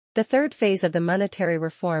The third phase of the monetary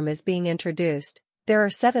reform is being introduced. There are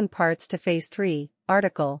 7 parts to Phase 3,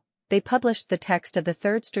 article. They published the text of the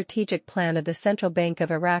third strategic plan of the Central Bank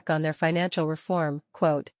of Iraq on their financial reform,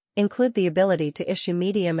 quote, include the ability to issue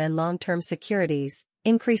medium and long-term securities,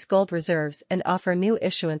 increase gold reserves and offer new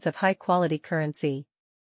issuance of high-quality currency.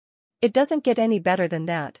 It doesn't get any better than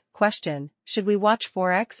that. Question, should we watch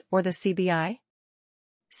Forex or the CBI?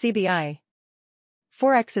 CBI.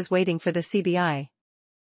 Forex is waiting for the CBI.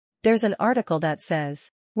 There's an article that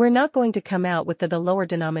says, we're not going to come out with the lower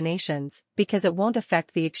denominations, because it won't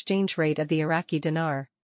affect the exchange rate of the Iraqi dinar.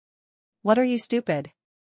 What are you, stupid?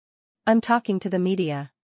 I'm talking to the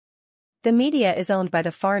media. The media is owned by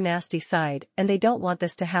the far nasty side and they don't want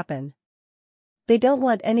this to happen. They don't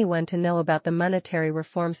want anyone to know about the monetary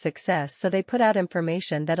reform success, so they put out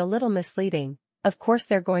information that a little misleading. Of course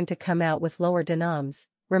they're going to come out with lower denoms,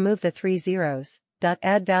 remove the 3 zeros,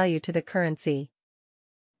 add value to the currency.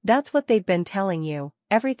 That's what they've been telling you.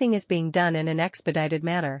 Everything is being done in an expedited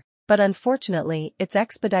manner, but unfortunately it's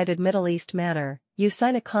expedited Middle East manner. You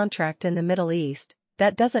sign a contract in the Middle East,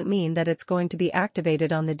 that doesn't mean that it's going to be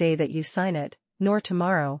activated on the day that you sign it, nor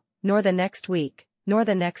tomorrow, nor the next week, nor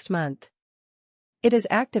the next month. It is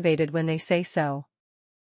activated when they say so.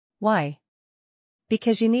 Why?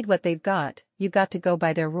 Because you need what they've got, you got to go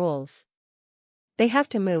by their rules. They have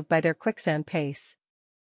to move by their quicksand pace.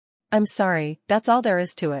 I'm sorry, that's all there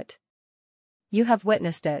is to it. You have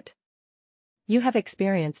witnessed it. You have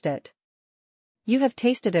experienced it. You have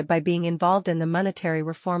tasted it by being involved in the monetary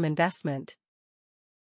reform investment.